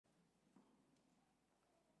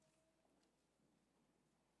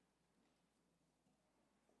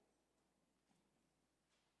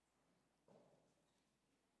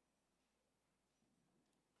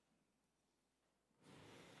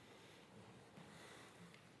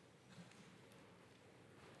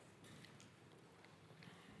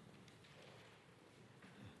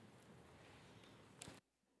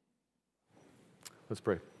Let's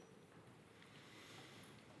pray.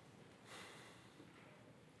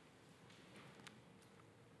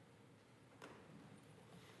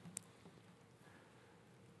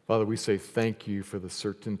 Father, we say thank you for the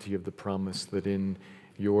certainty of the promise that in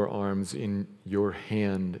your arms, in your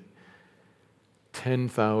hand,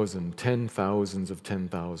 10,000, 10,000s of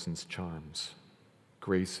 10,000s charms,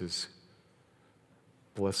 graces,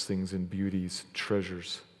 blessings and beauties,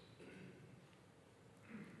 treasures.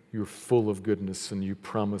 You're full of goodness, and you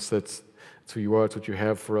promise that's who you are, it's what you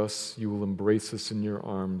have for us. You will embrace us in your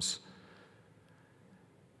arms.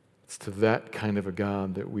 It's to that kind of a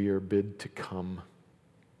God that we are bid to come.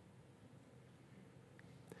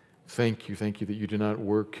 Thank you that you do not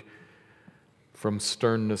work from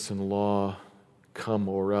sternness and law, come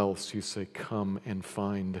or else. You say, come and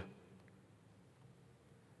find.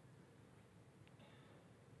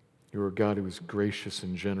 You are a God who is gracious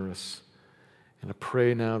and generous. And I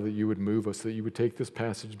pray now that you would move us, that you would take this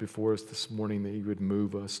passage before us this morning, that you would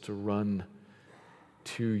move us to run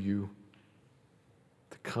to you,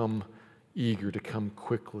 to come eager, to come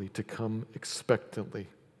quickly, to come expectantly,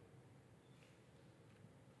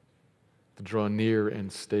 to draw near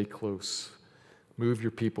and stay close. Move your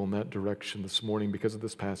people in that direction this morning because of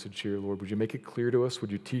this passage here, Lord. Would you make it clear to us?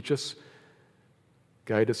 Would you teach us,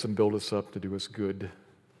 guide us and build us up to do us good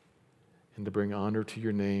and to bring honor to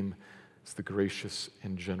your name as the gracious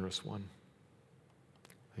and generous one.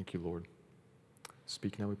 Thank you, Lord.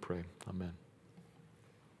 Speak now, we pray. Amen.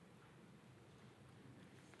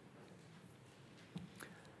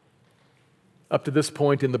 Up to this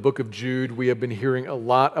point in the book of Jude, we have been hearing a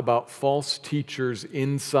lot about false teachers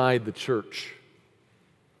inside the church,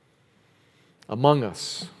 among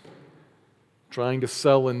us, trying to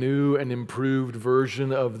sell a new and improved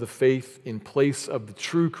version of the faith in place of the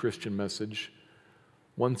true Christian message,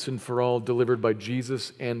 once and for all delivered by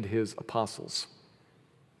Jesus and his apostles.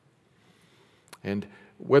 And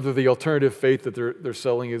whether the alternative faith that they're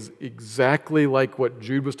selling is exactly like what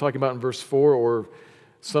Jude was talking about in verse 4 or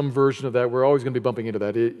some version of that, we're always going to be bumping into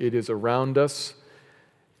that. It is around us,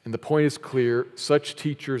 and the point is clear. Such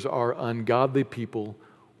teachers are ungodly people.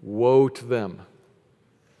 Woe to them.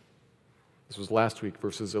 This was last week,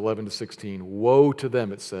 verses 11 to 16. Woe to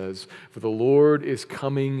them, it says, for the Lord is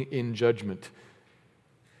coming in judgment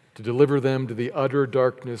to deliver them to the utter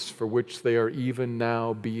darkness for which they are even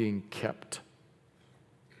now being kept.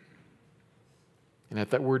 And at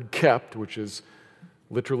that word kept, which is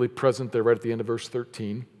literally present there right at the end of verse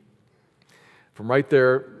 13. From right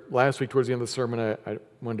there, last week towards the end of the sermon, I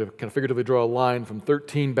wanted to kind of figuratively draw a line from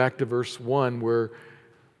 13 back to verse 1 where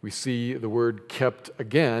we see the word kept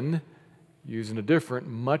again used in a different,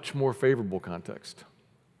 much more favorable context.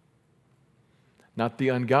 Not the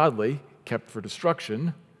ungodly, kept for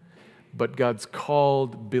destruction, but God's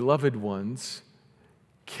called beloved ones,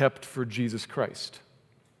 kept for Jesus Christ.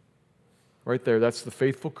 Right there, that's the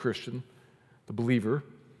faithful Christian, the believer,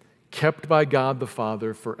 kept by God the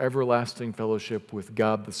Father for everlasting fellowship with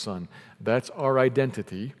God the Son. That's our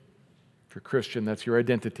identity. If you're Christian, that's your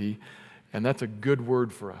identity, and that's a good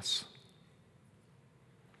word for us.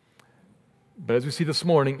 But as we see this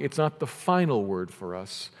morning, it's not the final word for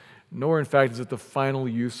us, nor in fact is it the final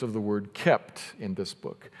use of the word kept in this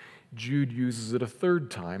book. Jude uses it a third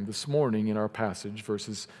time this morning in our passage,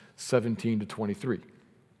 verses 17 to 23.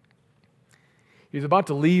 He's about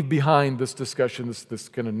to leave behind this discussion, this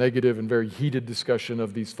kind of negative and very heated discussion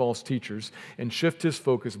of these false teachers, and shift his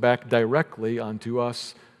focus back directly onto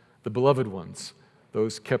us, the beloved ones,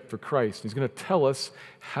 those kept for Christ. He's going to tell us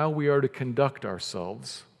how we are to conduct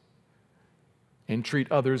ourselves and treat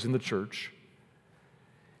others in the church,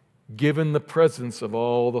 given the presence of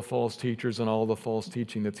all the false teachers and all the false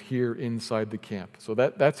teaching that's here inside the camp. So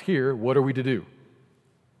that's here. What are we to do?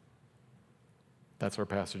 That's our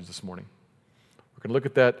passage this morning. We're going to look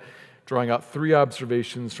at that, drawing out three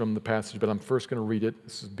observations from the passage, but I'm first going to read it.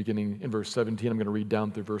 This is beginning in verse 17. I'm going to read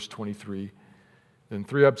down through verse 23. Then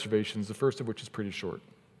three observations, the first of which is pretty short.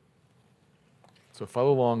 So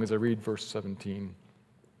follow along as I read verse 17.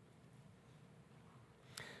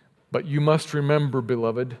 But you must remember,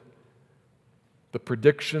 beloved, the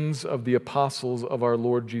predictions of the apostles of our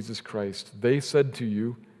Lord Jesus Christ. They said to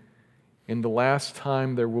you, in the last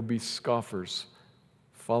time there will be scoffers,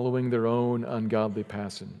 following their own ungodly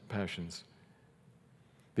passions.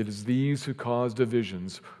 It is these who cause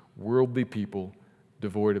divisions, worldly people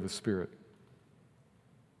devoid of the Spirit.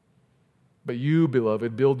 But you,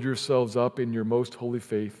 beloved, build yourselves up in your most holy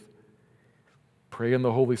faith. Pray in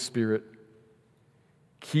the Holy Spirit.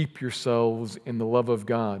 Keep yourselves in the love of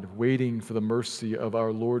God, waiting for the mercy of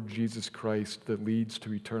our Lord Jesus Christ that leads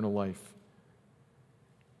to eternal life.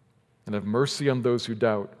 and have mercy on those who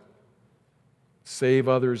doubt. Save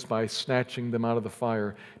others by snatching them out of the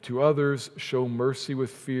fire. To others show mercy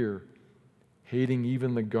with fear, hating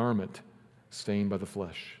even the garment stained by the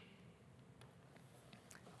flesh.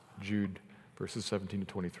 Jude, verses 17 to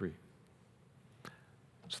 23.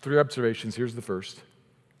 So 3 observations. Here's the first.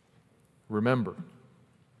 Remember,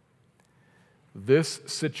 this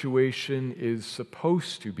situation is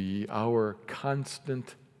supposed to be our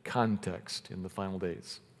constant context in the final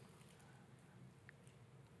days.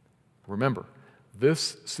 Remember,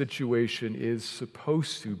 this situation is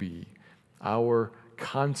supposed to be our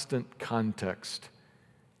constant context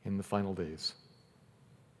in the final days.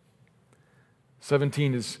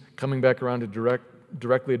 17 is coming back around to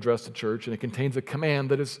directly address the church, and it contains a command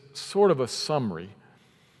that is sort of a summary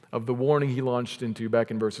of the warning he launched into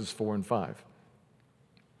back in verses 4 and 5.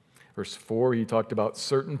 Verse 4, he talked about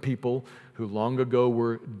certain people who long ago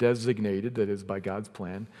were designated, that is, by God's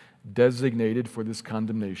plan, designated for this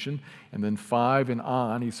condemnation. And then 5 and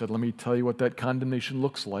on, he said, let me tell you what that condemnation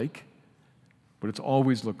looks like, what it's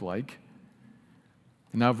always looked like.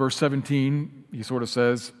 And now verse 17, he sort of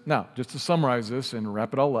says, now, just to summarize this and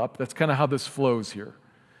wrap it all up, that's kind of how this flows here.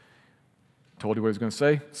 Told you what he was going to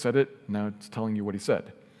say, said it, now it's telling you what he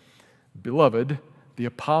said. Beloved, the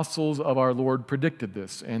apostles of our Lord predicted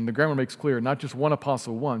this, and the grammar makes clear, not just one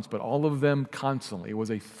apostle once, but all of them constantly. It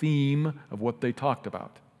was a theme of what they talked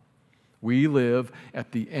about. We live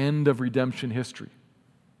at the end of redemption history.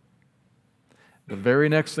 The very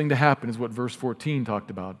next thing to happen is what verse 14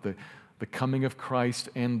 talked about, the coming of Christ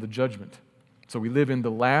and the judgment. So we live in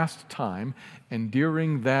the last time, and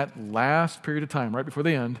during that last period of time, right before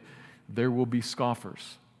the end, there will be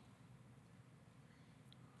scoffers.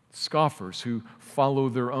 Scoffers who follow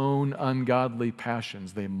their own ungodly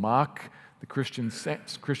passions. They mock the Christian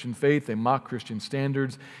faith, they mock Christian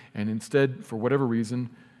standards, and instead, for whatever reason,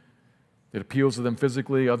 it appeals to them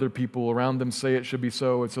physically, other people around them say it should be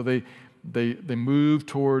so, and so they move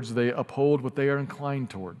towards, they uphold what they are inclined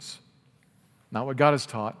towards. Not what God has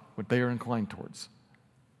taught, what they are inclined towards.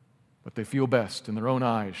 What they feel best in their own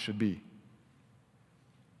eyes should be.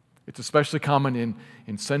 It's especially common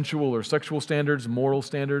in sensual or sexual standards, moral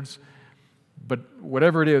standards. But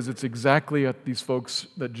whatever it is, it's exactly what these folks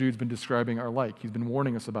that Jude's been describing are like. He's been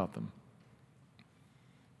warning us about them.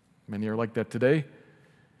 Many are like that today.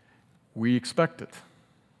 We expect it.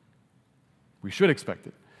 We should expect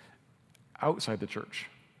it outside the church.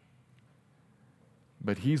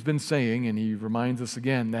 But he's been saying, and he reminds us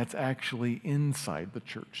again, that's actually inside the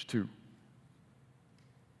church too.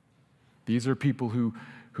 These are people who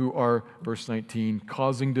are, verse 19,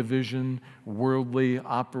 causing division, worldly,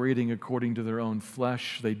 operating according to their own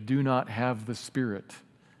flesh. They do not have the Spirit.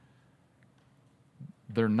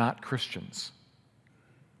 They're not Christians,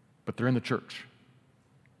 but they're in the church.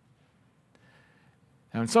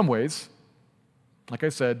 Now, in some ways, like I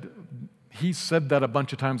said, he said that a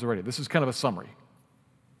bunch of times already. This is kind of a summary,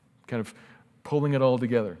 kind of pulling it all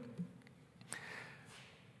together.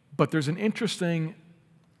 But there's an interesting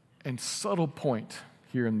and subtle point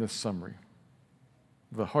here in this summary,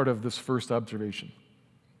 the heart of this first observation.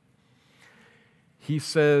 He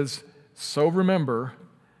says, so remember,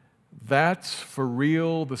 that's for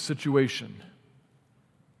real the situation.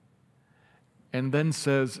 And then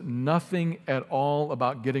says nothing at all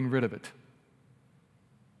about getting rid of it.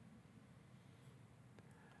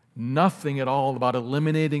 Nothing at all about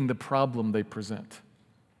eliminating the problem they present.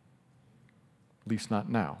 At least not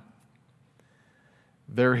now.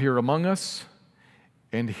 They're here among us,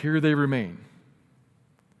 and here they remain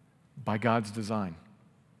by God's design.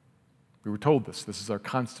 We were told this. This is our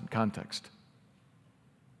constant context.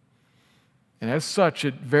 And as such,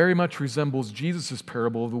 it very much resembles Jesus'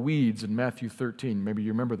 parable of the weeds in Matthew 13. Maybe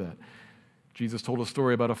you remember that. Jesus told a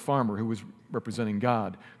story about a farmer who was representing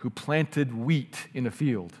God, who planted wheat in a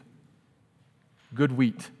field, good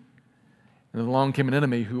wheat. And then along came an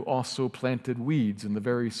enemy who also planted weeds in the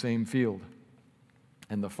very same field.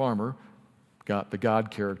 And the farmer, the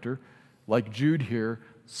God character, like Jude here,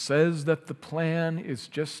 says that the plan is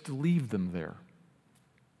just to leave them there.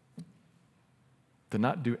 To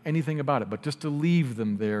not do anything about it, but just to leave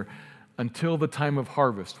them there until the time of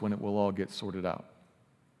harvest when it will all get sorted out.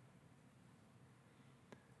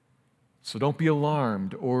 So don't be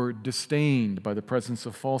alarmed or disdained by the presence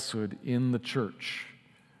of falsehood in the church.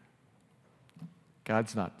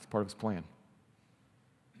 God's not. It's part of his plan.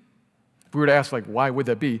 If we were to ask, why would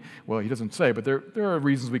that be? Well, he doesn't say, but there are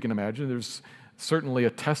reasons we can imagine. There's certainly a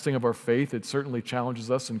testing of our faith. It certainly challenges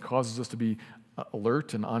us and causes us to be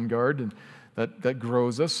alert and on guard, and that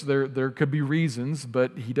grows us. There could be reasons,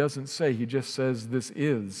 but he doesn't say. He just says this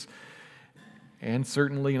is. And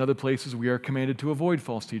certainly in other places we are commanded to avoid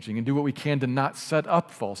false teaching and do what we can to not set up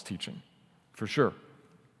false teaching, for sure.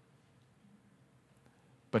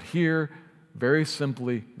 But here, very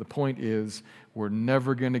simply, the point is we're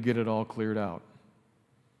never going to get it all cleared out.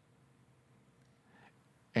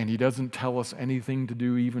 And he doesn't tell us anything to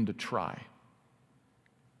do even to try.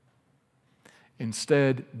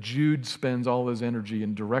 Instead, Jude spends all his energy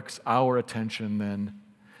and directs our attention then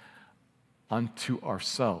unto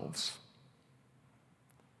ourselves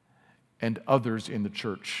and others in the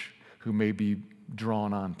church who may be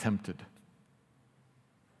drawn on, tempted.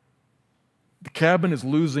 The cabin is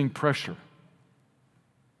losing pressure.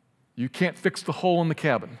 You can't fix the hole in the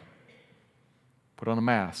cabin. Put on a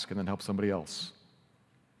mask and then help somebody else.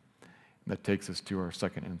 And that takes us to our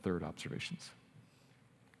second and third observations.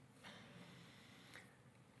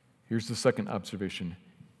 Here's the second observation.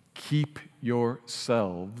 Keep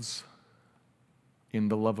yourselves in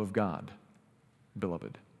the love of God,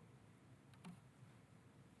 beloved.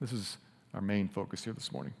 This is our main focus here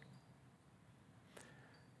this morning.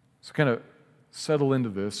 So kind of settle into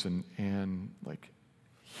this and like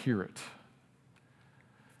hear it.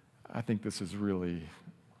 I think this is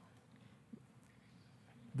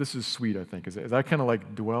sweet, I think. As I kind of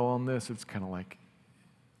like dwell on this, it's kind of like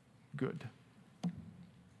good.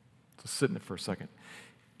 So sit in it for a second.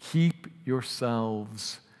 Keep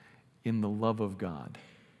yourselves in the love of God,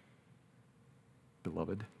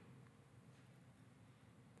 beloved.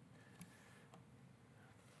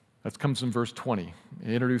 That comes from verse 20. It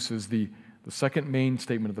introduces the second main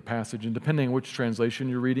statement of the passage, and depending on which translation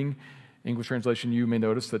you're reading, English translation, you may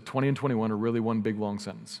notice that 20 and 21 are really one big long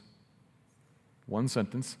sentence. One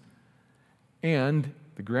sentence. And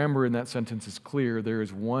the grammar in that sentence is clear. There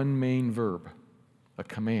is one main verb, a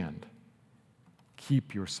command.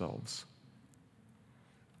 Keep yourselves.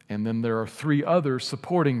 And then there are three other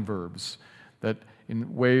supporting verbs that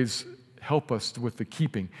in ways help us with the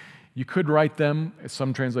keeping. You could write them, as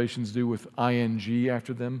some translations do, with ing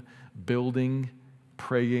after them, building,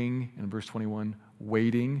 praying, in verse 21,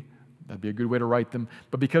 waiting. That'd be a good way to write them.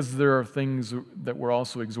 But because there are things that we're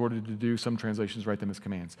also exhorted to do, some translations write them as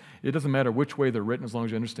commands. It doesn't matter which way they're written as long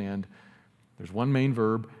as you understand there's one main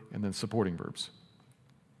verb and then supporting verbs.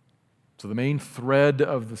 So the main thread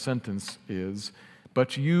of the sentence is,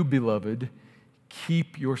 but you, beloved,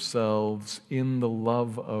 keep yourselves in the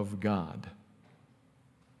love of God.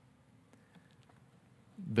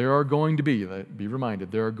 There are going to be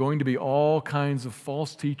reminded, there are going to be all kinds of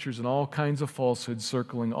false teachers and all kinds of falsehoods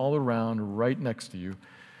circling all around right next to you.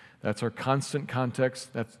 That's our constant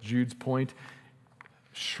context. That's Jude's point.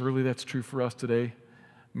 Surely that's true for us today.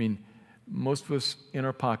 I mean, most of us in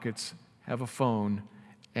our pockets have a phone,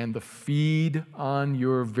 and the feed on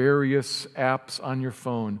your various apps on your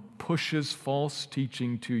phone pushes false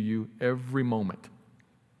teaching to you every moment.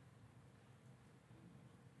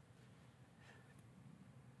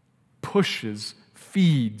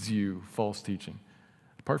 Feeds you false teaching.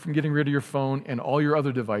 Apart from getting rid of your phone and all your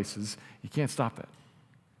other devices, you can't stop that.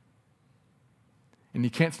 And you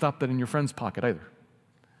can't stop that in your friend's pocket either.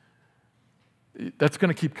 That's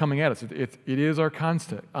going to keep coming at us. It is our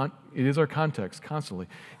context. It is our context constantly.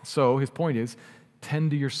 So his point is,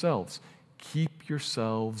 tend to yourselves. Keep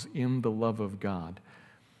yourselves in the love of God.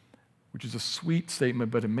 Which is a sweet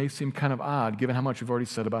statement, but it may seem kind of odd given how much we've already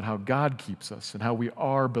said about how God keeps us and how we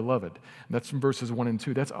are beloved. And that's from verses 1 and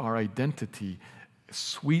 2. That's our identity,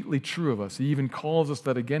 sweetly true of us. He even calls us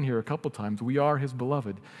that again here a couple times. We are his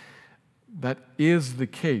beloved. That is the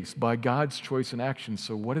case by God's choice and action.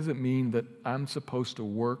 So what does it mean that I'm supposed to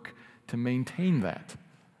work to maintain that?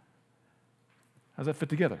 How does that fit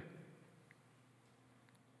together?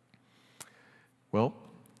 Well,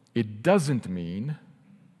 it doesn't mean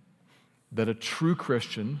that a true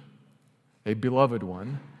Christian, a beloved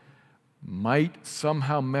one, might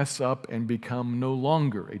somehow mess up and become no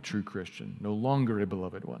longer a true Christian, no longer a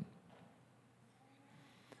beloved one.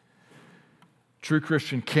 True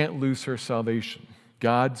Christian can't lose her salvation.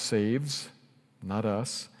 God saves, not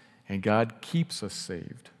us, and God keeps us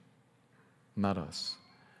saved, not us.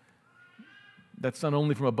 That's not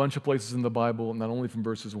only from a bunch of places in the Bible, not only from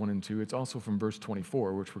verses 1 and 2, it's also from verse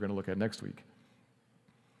 24, which we're going to look at next week.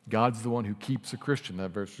 God's the one who keeps a Christian. That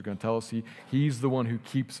verse is going to tell us He's the one who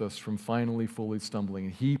keeps us from finally fully stumbling,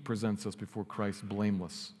 and He presents us before Christ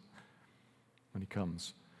blameless when He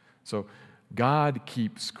comes. So God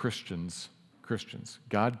keeps Christians.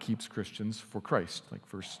 God keeps Christians for Christ, like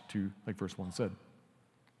verse 1 said.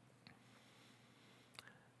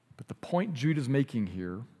 But the point Jude is making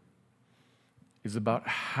here is about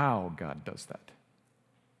how God does that,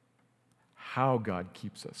 how God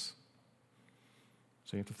keeps us.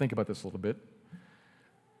 So you have to think about this a little bit.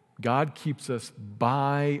 God keeps us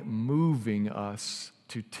by moving us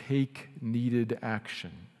to take needed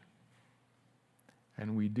action.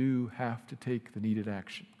 And we do have to take the needed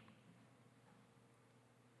action.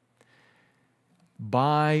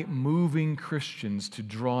 By moving Christians to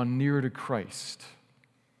draw near to Christ,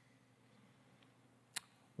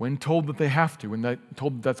 when told that they have to, when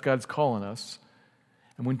told that that's God's call on us,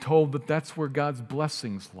 and when told that that's where God's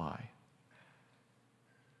blessings lie.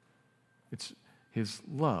 It's His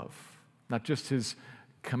love, not just His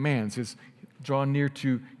commands, His draw near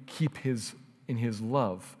to keep in His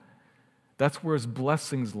love. That's where His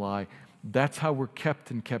blessings lie. That's how we're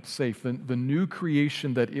kept and kept safe. The new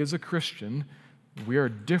creation that is a Christian, we are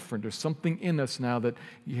different. There's something in us now that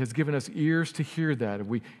He has given us ears to hear that.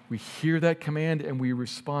 We hear that command and we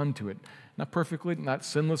respond to it. Not perfectly, not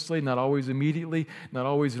sinlessly, not always immediately, not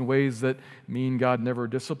always in ways that mean God never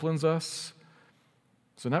disciplines us.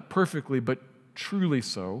 So not perfectly, but truly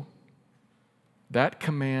so. That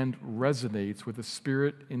command resonates with a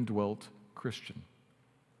Spirit-indwelt Christian.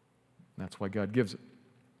 That's why God gives it.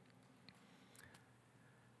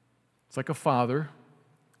 It's like a father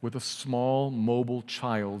with a small, mobile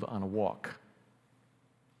child on a walk.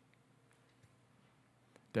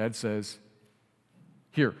 Dad says,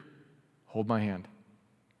 "Here, hold my hand."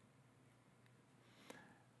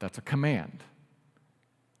 That's a command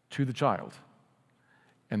to the child,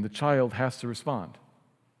 and the child has to respond.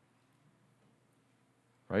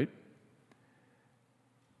 Right?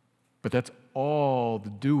 But that's all the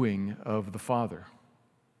doing of the Father.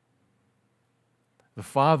 The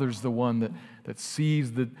Father's the one that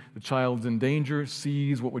sees the child's in danger,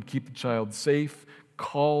 sees what would keep the child safe,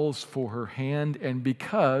 calls for her hand, and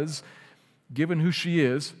because, given who she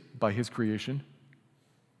is by His creation,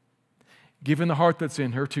 given the heart that's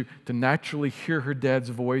in her to naturally hear her dad's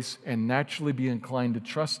voice and naturally be inclined to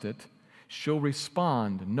trust it, she'll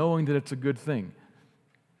respond knowing that it's a good thing.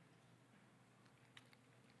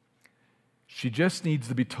 She just needs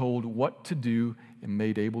to be told what to do and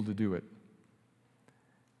made able to do it.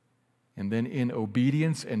 And then in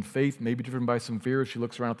obedience and faith, maybe driven by some fear, she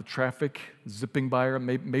looks around at the traffic zipping by her.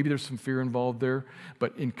 Maybe there's some fear involved there.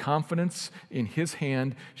 But in confidence in His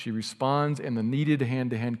hand, she responds, and the needed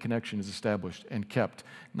hand-to-hand connection is established and kept.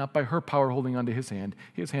 Not by her power holding onto His hand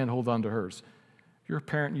holds onto hers. If you're a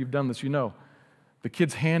parent and you've done this, you know. The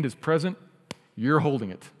kid's hand is present, you're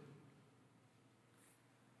holding it.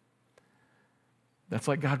 That's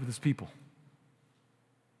like God with His people.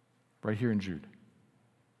 Right here in Jude.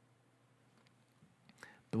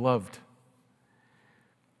 Beloved,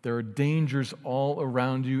 there are dangers all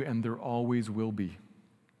around you, and there always will be.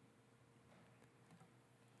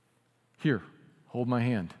 Here, hold my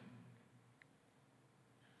hand.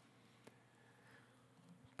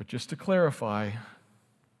 But just to clarify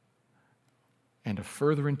and to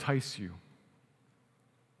further entice you,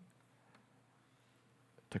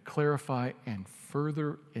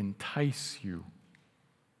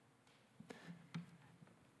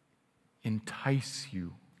 entice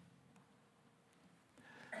you.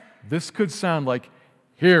 This could sound like,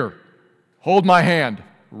 "Here, hold my hand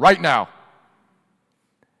right now."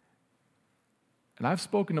 And I've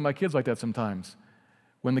spoken to my kids like that sometimes.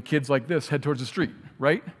 When the kids like this head towards the street,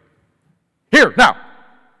 right? "Here, now."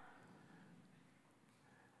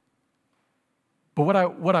 But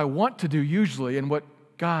what I want to do usually, and what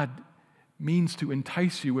God means to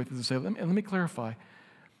entice you with, is to say, let me clarify.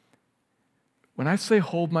 When I say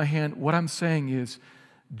hold my hand, what I'm saying is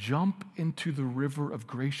jump into the river of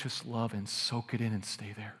gracious love and soak it in and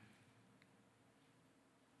stay there.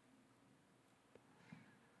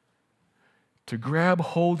 To grab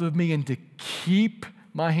hold of me and to keep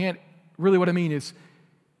my hand, really what I mean is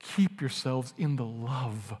keep yourselves in the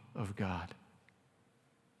love of God.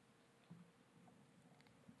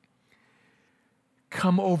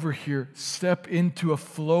 Come over here, step into a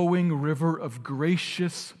flowing river of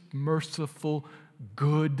gracious, merciful,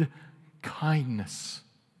 good kindness.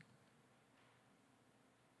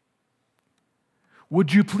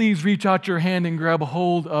 Would you please reach out your hand and grab a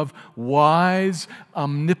hold of wise,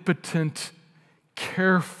 omnipotent,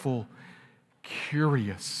 careful,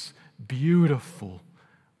 curious, beautiful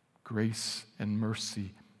grace and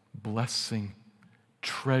mercy, blessing,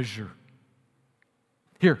 treasure.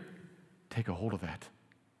 Here, take a hold of that.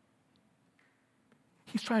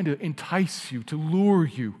 He's trying to entice you, to lure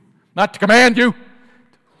you, not to command you, to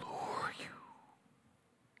lure you.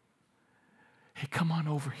 Hey, come on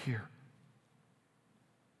over here.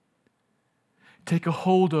 Take a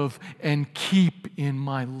hold of and keep in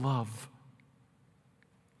my love.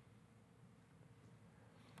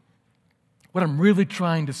 What I'm really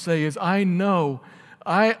trying to say is I know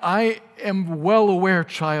I am well aware,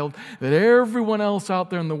 child, that everyone else out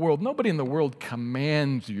there in the world, nobody in the world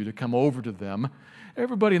commands you to come over to them.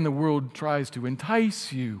 Everybody in the world tries to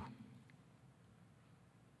entice you.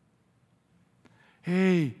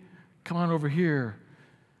 Hey, come on over here.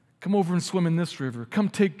 Come over and swim in this river. Come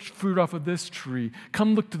take fruit off of this tree.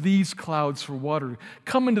 Come look to these clouds for water.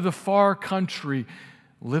 Come into the far country.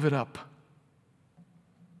 Live it up.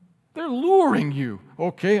 They're luring you.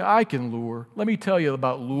 Okay, I can lure. Let me tell you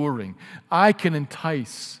about luring. I can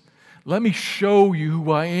entice. Let me show you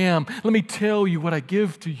who I am. Let me tell you what I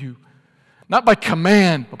give to you. Not by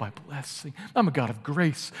command, but by blessing. I'm a God of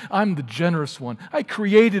grace. I'm the generous one. I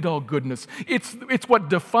created all goodness. It's what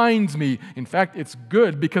defines me. In fact, it's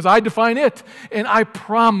good because I define it. And I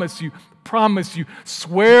promise you,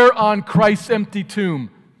 swear on Christ's empty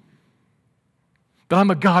tomb that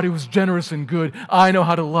I'm a God who is generous and good. I know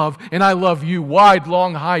how to love, and I love you wide,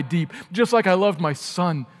 long, high, deep, just like I loved my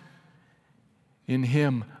son. In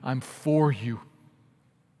Him, I'm for you.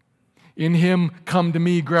 In Him, come to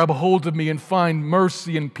me, grab a hold of me, and find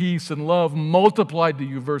mercy and peace and love multiplied to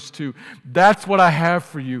you, verse 2. That's what I have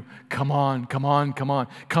for you. Come on, come on, come on.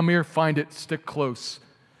 Come here, find it, stick close.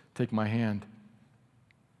 Take my hand.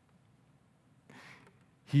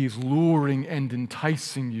 He is luring and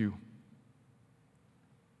enticing you.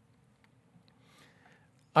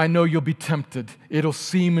 I know you'll be tempted. It'll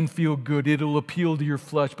seem and feel good. It'll appeal to your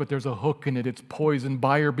flesh, but there's a hook in it. It's poison.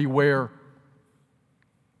 Buyer beware.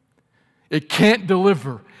 It can't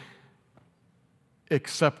deliver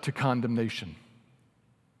except to condemnation.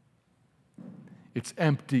 It's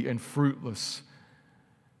empty and fruitless,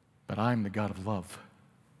 but I'm the God of love.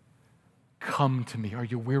 Come to me. Are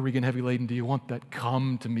you weary and heavy laden? Do you want that?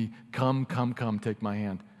 Come to me. Come, come, come. Take my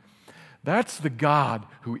hand. That's the God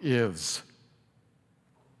who is.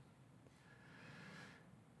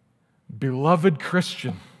 Beloved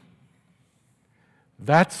Christian,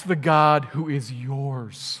 that's the God who is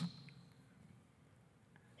yours,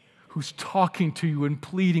 who's talking to you and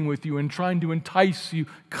pleading with you and trying to entice you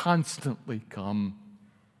constantly. Come.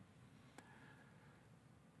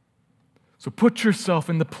 So put yourself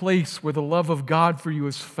in the place where the love of God for you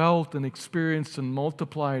is felt and experienced and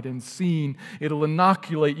multiplied and seen. It'll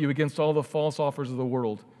inoculate you against all the false offers of the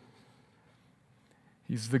world.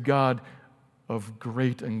 He's the God of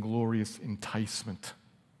great and glorious enticement.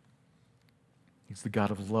 He's the God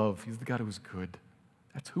of love. He's the God who is good.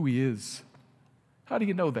 That's who He is. How do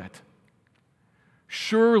you know that?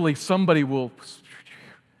 Surely somebody will,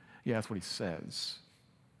 yeah, that's what He says.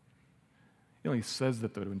 He only says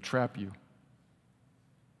that though to entrap you.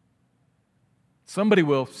 Somebody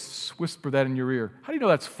will whisper that in your ear. How do you know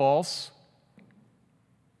that's false?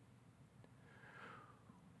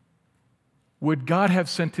 Would God have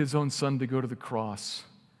sent His own Son to go to the cross,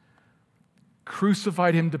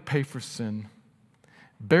 crucified Him to pay for sin,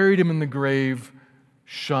 buried Him in the grave,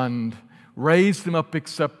 shunned, raised Him up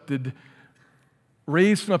accepted,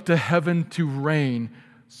 raised Him up to heaven to reign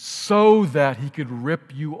so that He could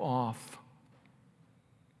rip you off,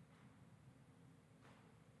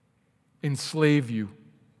 enslave you,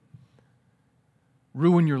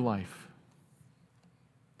 ruin your life?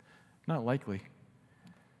 Not likely.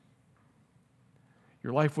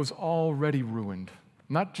 Your life was already ruined,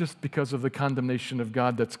 not just because of the condemnation of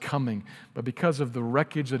God that's coming, but because of the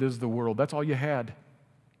wreckage that is the world. That's all you had.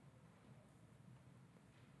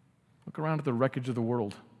 Look around at the wreckage of the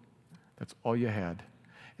world. That's all you had.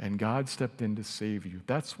 And God stepped in to save you.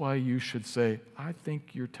 That's why you should say, I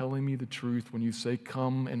think you're telling me the truth when you say,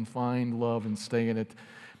 come and find love and stay in it.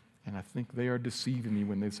 And I think they are deceiving me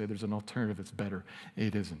when they say there's an alternative that's better.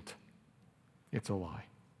 It isn't. It's a lie.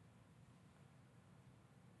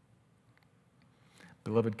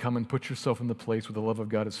 Beloved, come and put yourself in the place where the love of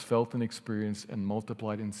God is felt and experienced and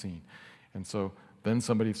multiplied and seen. And so then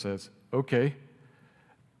somebody says, okay,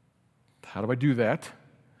 how do I do that?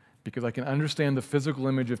 Because I can understand the physical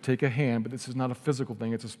image of take a hand, but this is not a physical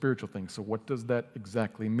thing, it's a spiritual thing. So what does that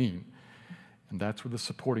exactly mean? And that's where the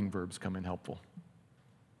supporting verbs come in helpful.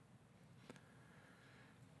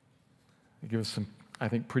 They give us some, I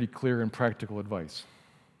think, pretty clear and practical advice.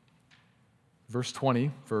 Verse 20,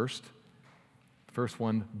 first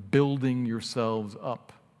one, building yourselves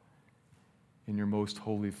up in your most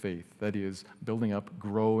holy faith. That is, building up,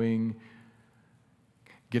 growing,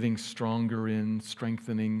 getting stronger in,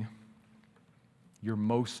 strengthening your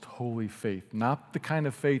most holy faith. Not the kind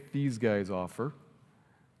of faith these guys offer,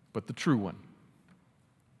 but the true one.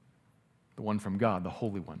 The one from God, the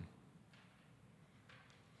holy one.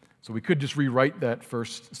 So we could just rewrite that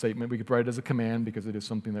first statement. We could write it as a command because it is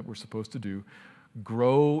something that we're supposed to do.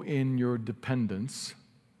 Grow in your dependence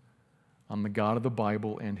on the God of the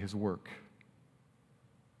Bible and his work,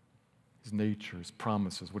 his nature, his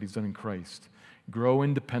promises, what he's done in Christ. Grow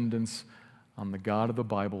in dependence on the God of the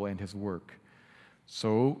Bible and his work.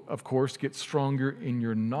 So, of course, get stronger in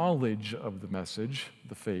your knowledge of the message,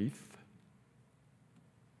 the faith.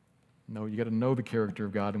 No, you got to know the character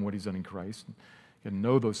of God and what he's done in Christ. You got to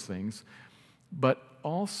know those things. But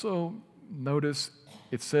also notice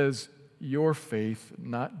it says your faith,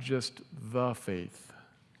 not just the faith.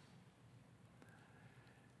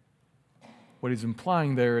 What he's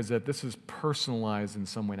implying there is that this is personalized in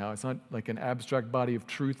some way now. It's not like an abstract body of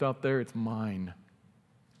truth out there, it's mine.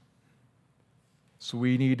 So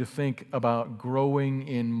we need to think about growing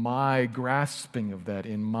in my grasping of that,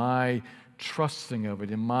 in my trusting of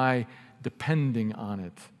it, in my depending on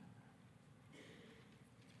it.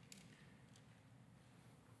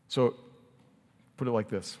 So, put it like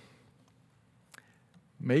this.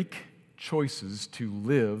 Make choices to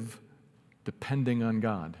live depending on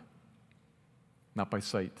God, not by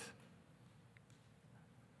sight.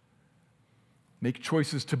 Make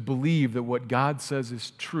choices to believe that what God says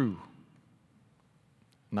is true,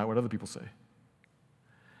 not what other people say.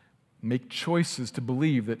 Make choices to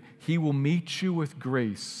believe that he will meet you with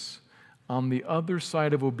grace on the other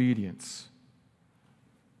side of obedience.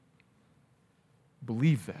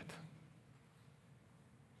 Believe that.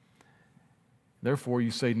 Therefore, you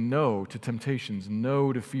say no to temptations,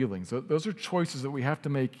 no to feelings. Those are choices that we have to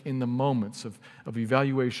make in the moments of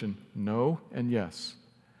evaluation, no and yes.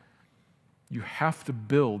 You have to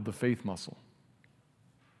build the faith muscle.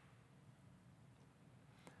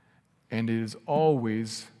 And it is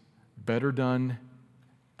always better done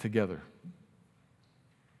together,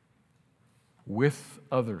 with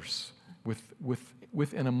others,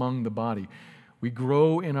 with and among the body. We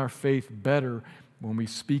grow in our faith better when we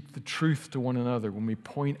speak the truth to one another, when we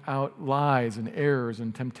point out lies and errors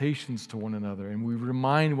and temptations to one another, and we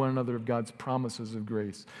remind one another of God's promises of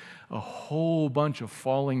grace. A whole bunch of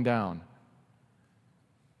falling down,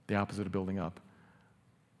 the opposite of building up.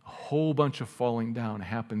 A whole bunch of falling down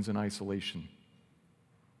happens in isolation,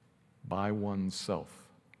 by oneself.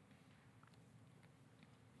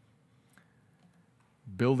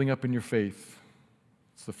 Building up in your faith,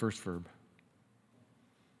 it's the first verb.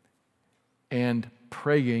 And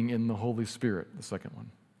praying in the Holy Spirit, the second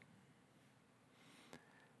one.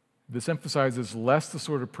 This emphasizes less the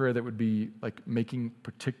sort of prayer that would be like making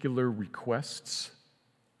particular requests,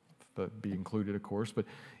 that be included, of course, but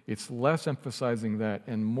it's less emphasizing that,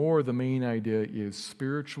 and more the main idea is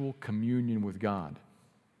spiritual communion with God.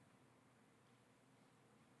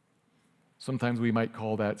 Sometimes we might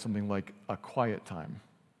call that something like a quiet time.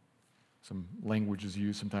 Some language is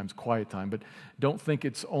used sometimes, quiet time, but don't think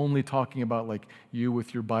it's only talking about like you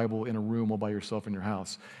with your Bible in a room all by yourself in your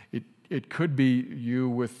house. It could be you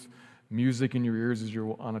with music in your ears as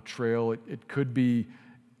you're on a trail. It could be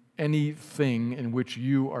anything in which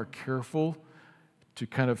you are careful to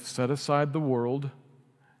kind of set aside the world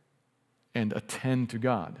and attend to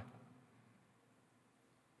God.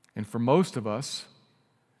 And for most of us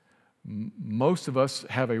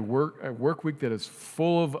have a work week that is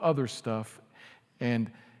full of other stuff, and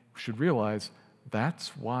we should realize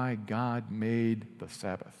that's why God made the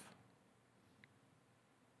Sabbath.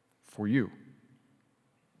 For you.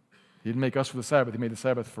 He didn't make us for the Sabbath, he made the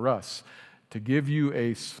Sabbath for us. To give you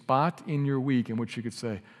a spot in your week in which you could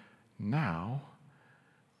say, now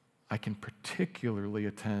I can particularly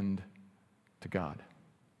attend to God.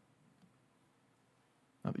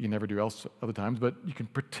 Not that you never do else other times, but you can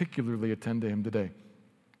particularly attend to him today.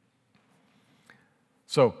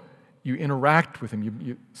 So, you interact with him.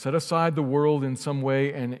 You set aside the world in some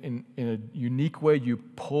way, and in a unique way, you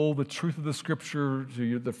pull the truth of the Scripture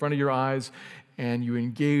to the front of your eyes, and you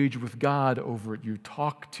engage with God over it. You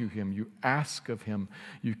talk to him. You ask of him.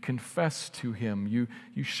 You confess to him. You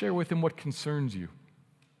share with him what concerns you.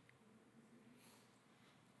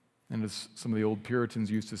 And as some of the old Puritans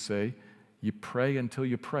used to say, you pray until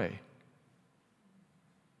you pray.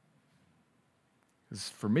 Because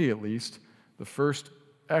for me, at least, the first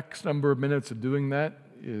X number of minutes of doing that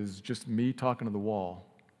is just me talking to the wall.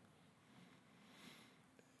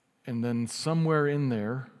 And then somewhere in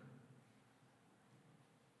there,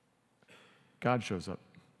 God shows up.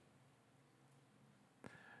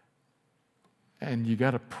 And you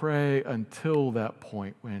got to pray until that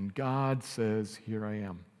point when God says, "Here I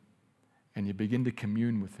am." And you begin to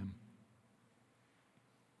commune with him.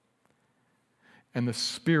 And the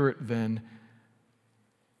Spirit then,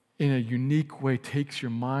 in a unique way, takes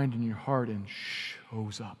your mind and your heart and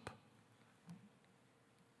shows up.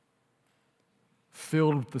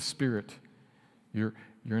 Filled with the Spirit, you're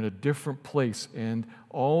You're in a different place, and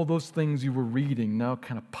all those things you were reading now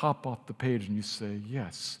kind of pop off the page, and you say,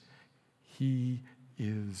 yes, He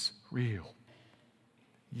is real.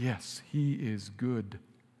 Yes, He is good.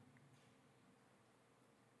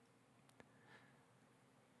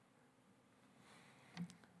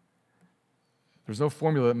 There's no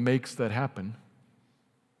formula that makes that happen.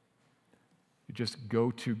 You just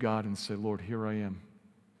go to God and say, Lord, here I am.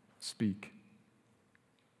 Speak.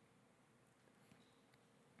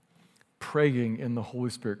 Praying in the Holy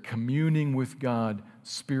Spirit, communing with God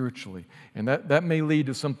spiritually. And that may lead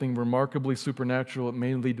to something remarkably supernatural. It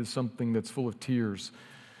may lead to something that's full of tears.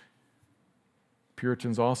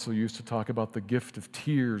 Puritans also used to talk about the gift of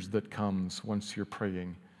tears that comes once you're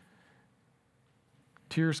praying.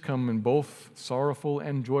 Tears come in both sorrowful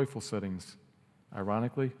and joyful settings.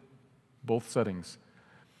 Ironically, both settings.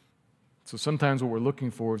 So sometimes what we're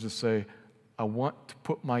looking for is to say, I want to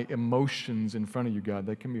put my emotions in front of you, God.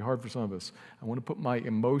 That can be hard for some of us. I want to put my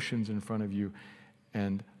emotions in front of you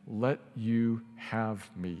and let you have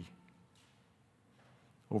me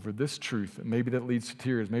over this truth. And maybe that leads to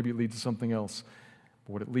tears. Maybe it leads to something else.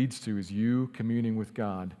 But what it leads to is you communing with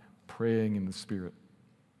God, praying in the Spirit.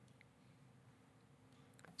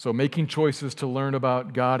 So making choices to learn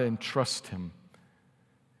about God and trust Him,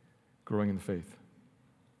 growing in the faith.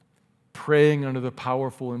 Praying under the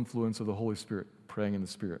powerful influence of the Holy Spirit, praying in the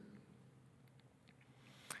Spirit.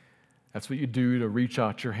 That's what you do to reach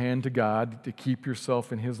out your hand to God, to keep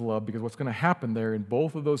yourself in His love, because what's going to happen there in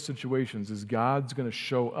both of those situations is God's going to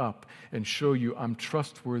show up and show you, I'm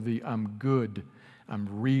trustworthy, I'm good,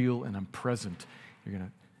 I'm real, and I'm present. You're going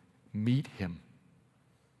to meet Him.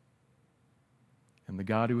 And the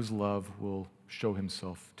God who is love will show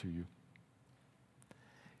Himself to you.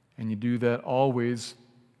 And you do that always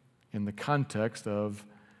in the context of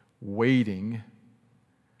waiting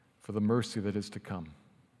for the mercy that is to come.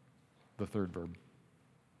 The third verb.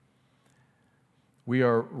 We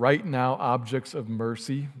are right now objects of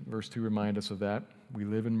mercy. Verse 2 reminds us of that. We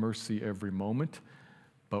live in mercy every moment,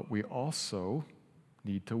 but we also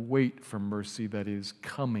need to wait for mercy that is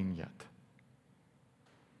coming yet.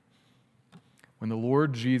 When the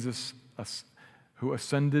Lord Jesus, who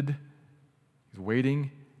ascended, is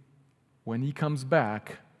waiting, when He comes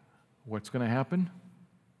back, what's going to happen?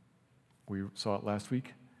 We saw it last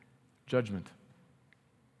week. Judgment.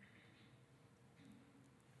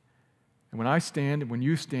 And when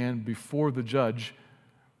you stand before the judge,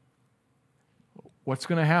 what's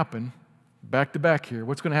going to happen? Back to back here.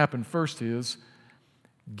 What's going to happen first is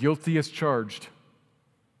guilty as charged.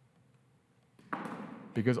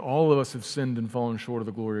 Because all of us have sinned and fallen short of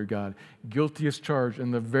the glory of God. Guilty as charged.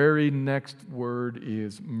 And the very next word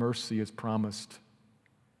is mercy as promised.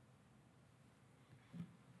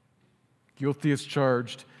 Guilty as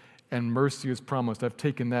charged and mercy as promised. I've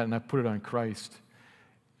taken that and I've put it on Christ.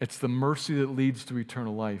 It's the mercy that leads to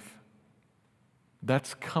eternal life.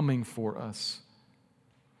 That's coming for us.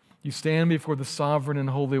 You stand before the sovereign and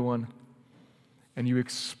holy one, and you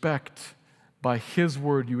expect, by His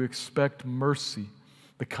word, you expect mercy.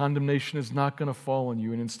 The condemnation is not going to fall on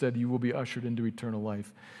you, and instead you will be ushered into eternal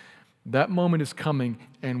life. That moment is coming,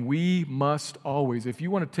 and we must always, if you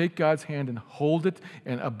want to take God's hand and hold it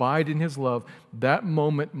and abide in His love, that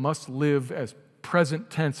moment must live as present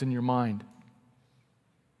tense in your mind.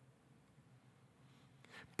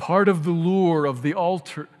 Part of the lure of the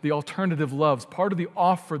alternative loves, part of the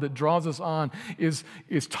offer that draws us on is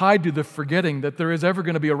tied to the forgetting that there is ever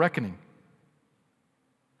going to be a reckoning.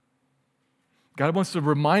 God wants to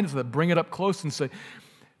remind us of that, bring it up close and say,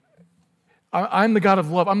 I'm the God of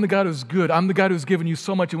love. I'm the God who's good. I'm the God who's given you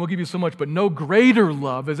so much and will give you so much, but no greater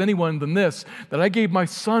love as anyone than this, that I gave my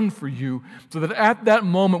Son for you, so that at that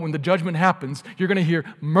moment when the judgment happens, you're going to hear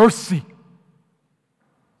mercy.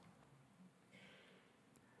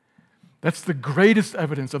 That's the greatest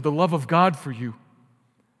evidence of the love of God for you.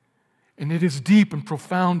 And it is deep and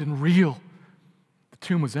profound and real. The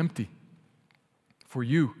tomb was empty for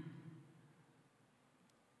you.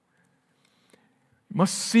 We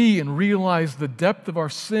must see and realize the depth of our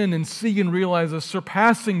sin and see and realize the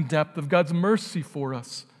surpassing depth of God's mercy for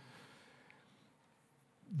us.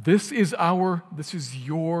 This is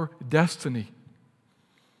your destiny.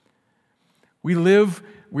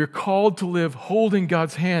 We're called to live holding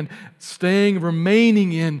God's hand,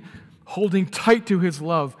 remaining in, holding tight to His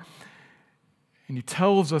love. And He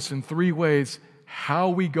tells us in 3 ways how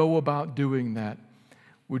we go about doing that.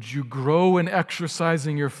 Would you grow in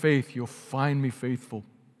exercising your faith? You'll find me faithful.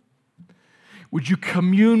 Would you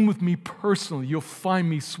commune with me personally? You'll find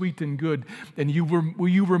me sweet and good. And will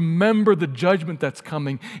you remember the judgment that's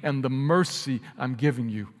coming and the mercy I'm giving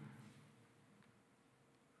you?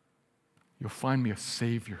 you'll find me a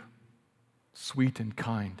Savior, sweet and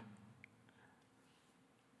kind.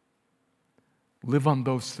 Live on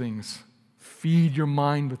those things. Feed your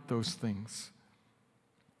mind with those things.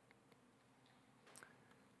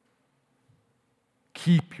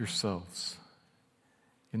 Keep yourselves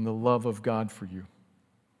in the love of God for you.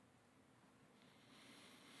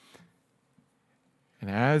 And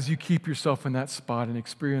as you keep yourself in that spot and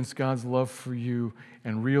experience God's love for you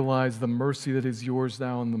and realize the mercy that is yours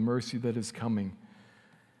now and the mercy that is coming,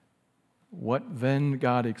 what then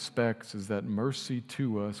God expects is that mercy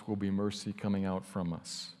to us will be mercy coming out from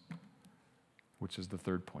us, which is the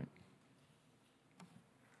third point.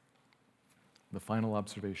 The final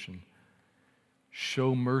observation: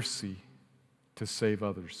 show mercy to save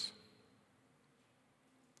others.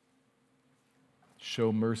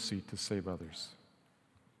 Show mercy to save others.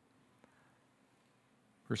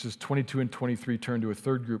 Verses 22 and 23 turn to a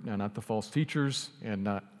third group now, not the false teachers and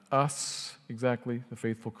not us exactly, the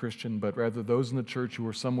faithful Christian, but rather those in the church who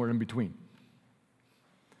are somewhere in between.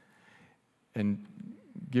 And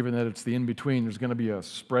given that it's the in-between, there's going to be a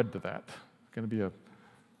spread to that. There's going to be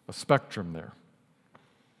a spectrum there.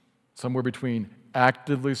 Somewhere between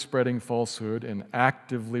actively spreading falsehood and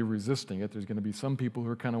actively resisting it, there's going to be some people who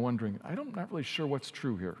are kind of wondering, I'm not really sure what's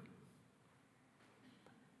true here.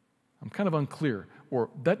 I'm kind of unclear. Or,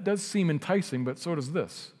 that does seem enticing, but so does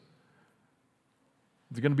this.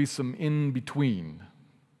 There's going to be some in-between.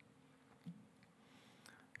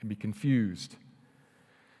 And be confused.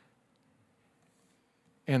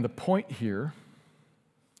 And the point here,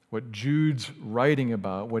 what Jude's writing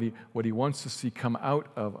about, what he wants to see come out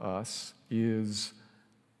of us is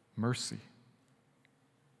mercy.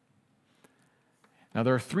 Now,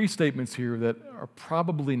 there are three statements here that are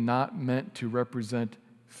probably not meant to represent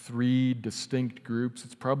three distinct groups.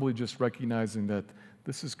 It's probably just recognizing that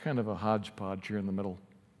this is kind of a hodgepodge here in the middle.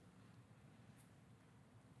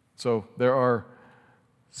 So there are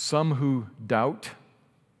some who doubt.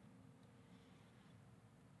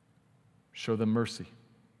 Show them mercy.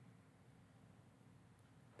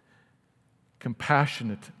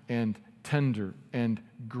 Compassionate and tender and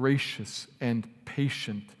gracious and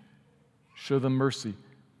patient. Show them mercy.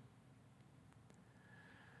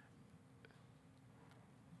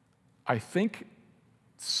 I think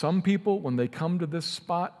some people, when they come to this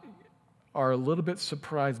spot, are a little bit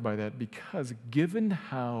surprised by that, because given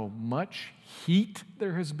how much heat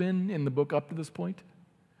there has been in the book up to this point,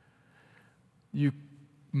 you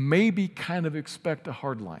maybe kind of expect a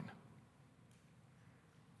hard line.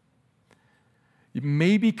 You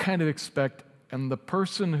maybe kind of expect, and the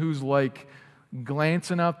person who's like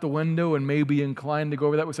glancing out the window and maybe inclined to go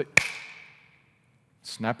over that would say,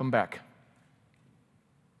 snap them back.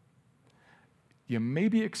 You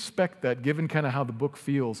maybe expect that, given kind of how the book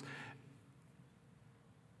feels.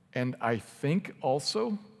 And I think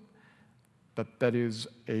also that that is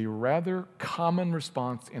a rather common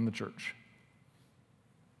response in the church.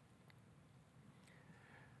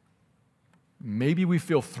 Maybe we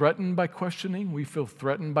feel threatened by questioning, we feel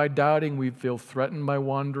threatened by doubting, we feel threatened by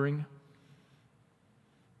wandering.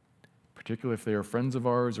 Particularly if they are friends of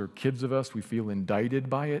ours or kids of us, we feel indicted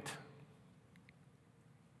by it.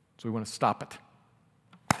 So we want to stop it.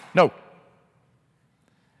 No.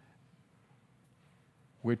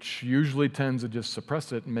 Which usually tends to just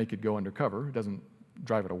suppress it and make it go undercover. It doesn't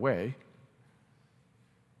drive it away.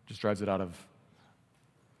 It just drives it out of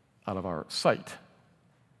our sight.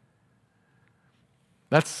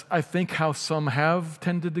 That's, I think, how some have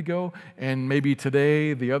tended to go. And maybe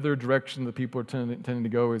today, the other direction that people are tending to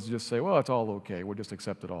go is just say, well, it's all okay. We'll just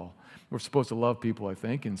accept it all. We're supposed to love people, I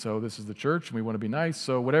think. And so this is the church, and we want to be nice.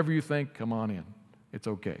 So whatever you think, come on in. It's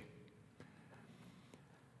okay.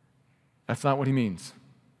 That's not what he means.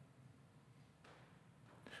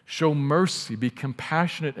 Show mercy, be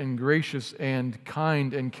compassionate and gracious and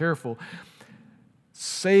kind and careful.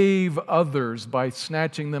 Save others by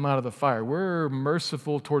snatching them out of the fire. We're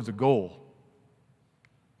merciful towards a goal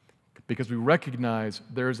because we recognize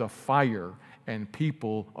there's a fire and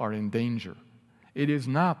people are in danger. It is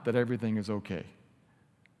not that everything is okay.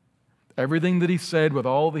 Everything that he said with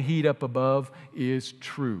all the heat up above is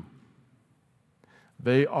true.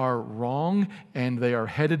 They are wrong, and they are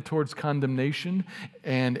headed towards condemnation,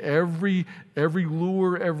 and every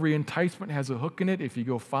lure, every enticement has a hook in it. If you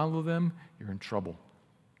go follow them, you're in trouble.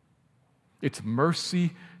 It's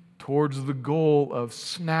mercy towards the goal of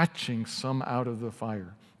snatching some out of the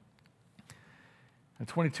fire. And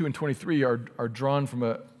 22 and 23 are drawn from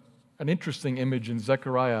an interesting image in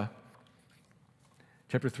Zechariah.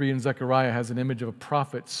 Chapter 3 in Zechariah has an image of a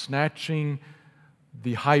prophet snatching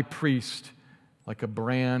the high priest like a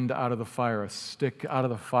brand out of the fire, a stick out of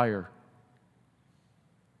the fire.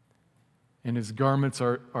 and his garments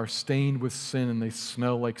are stained with sin and they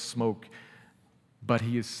smell like smoke, but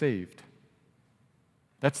he is saved.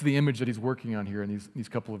 That's the image that he's working on here in these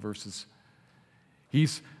couple of verses.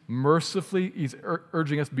 He's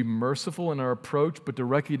urging us to be merciful in our approach, but to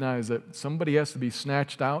recognize that somebody has to be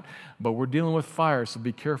snatched out, but we're dealing with fire, so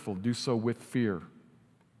be careful. Do so with fear.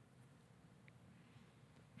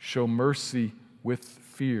 Show mercy with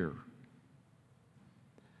fear.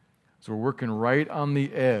 So we're working right on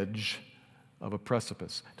the edge of a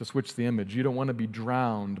precipice. To switch the image, you don't want to be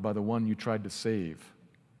drowned by the one you tried to save.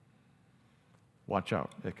 Watch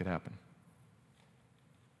out, it could happen.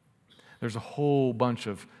 There's a whole bunch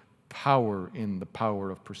of power in the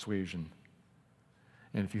power of persuasion.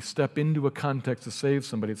 And if you step into a context to save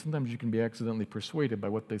somebody, sometimes you can be accidentally persuaded by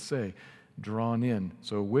what they say, drawn in.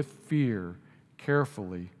 So with fear,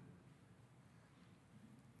 carefully,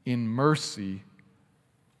 in mercy,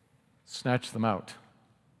 snatch them out,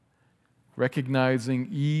 recognizing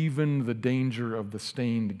even the danger of the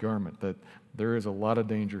stained garment, that there is a lot of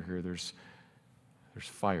danger here. There's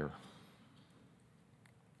fire.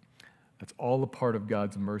 That's all a part of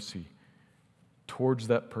God's mercy towards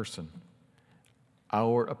that person.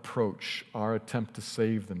 Our approach, our attempt to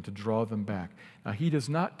save them, to draw them back. Now, he does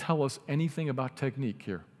not tell us anything about technique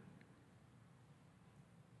here.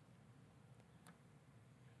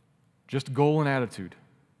 Just goal and attitude.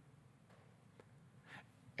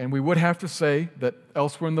 And we would have to say that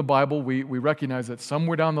elsewhere in the Bible, we recognize that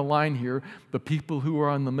somewhere down the line here, the people who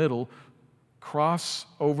are in the middle cross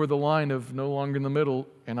over the line of no longer in the middle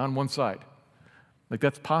and on one side. Like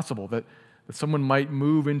that's possible, that someone might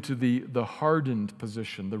move into the hardened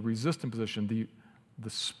position, the resistant position, the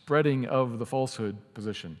spreading of the falsehood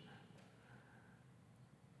position.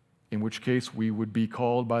 In which case we would be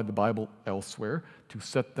called by the Bible elsewhere to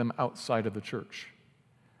set them outside of the church.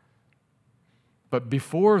 But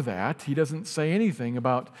before that, he doesn't say anything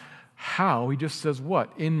about how. He just says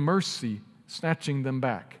what? In mercy, snatching them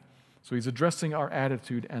back. So he's addressing our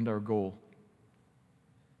attitude and our goal.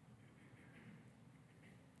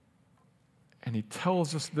 And he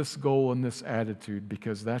tells us this goal and this attitude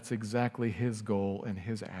because that's exactly his goal and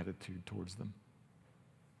his attitude towards them.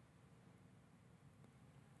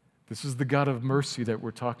 This is the God of mercy that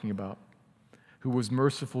we're talking about, who was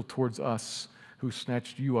merciful towards us, who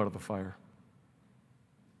snatched you out of the fire.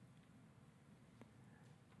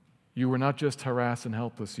 You were not just harassed and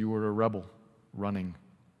helpless, you were a rebel running.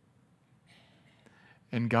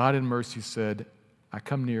 And God in mercy said, I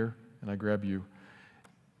come near and I grab you.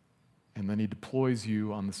 And then he deploys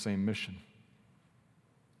you on the same mission.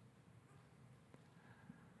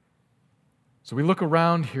 So we look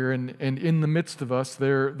around here, and in the midst of us,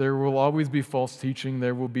 there will always be false teaching.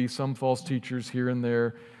 There will be some false teachers here and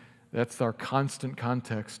there. That's our constant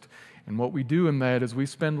context. And what we do in that is we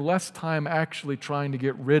spend less time actually trying to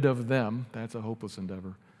get rid of them. That's a hopeless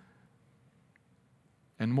endeavor.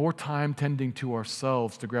 And more time tending to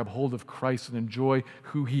ourselves to grab hold of Christ and enjoy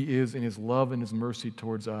who he is in his love and his mercy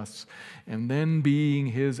towards us. And then being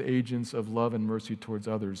his agents of love and mercy towards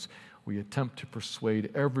others, we attempt to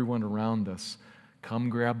persuade everyone around us, come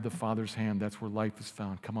grab the Father's hand. That's where life is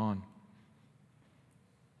found. Come on.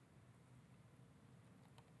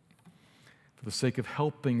 For the sake of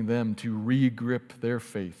helping them to re-grip their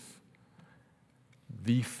faith,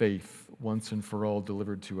 the faith once and for all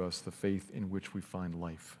delivered to us, the faith in which we find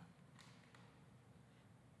life.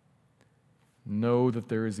 Know that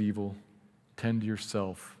there is evil. Tend to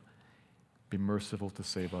yourself. Be merciful to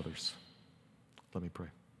save others. Let me pray.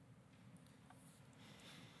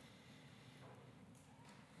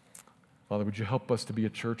 Father, would you help us to be a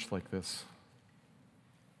church like this?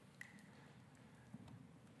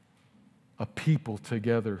 A people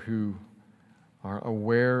together who are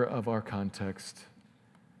aware of our context,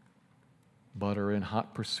 but are in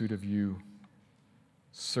hot pursuit of you,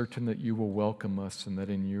 certain that you will welcome us and that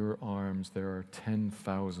in your arms there are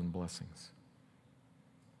 10,000 blessings.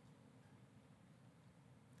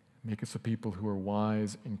 Make us a people who are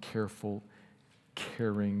wise and careful,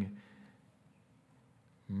 caring,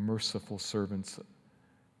 merciful servants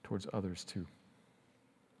towards others too.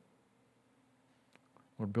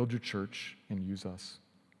 Lord, build your church and use us.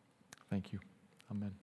 Thank you. Amen.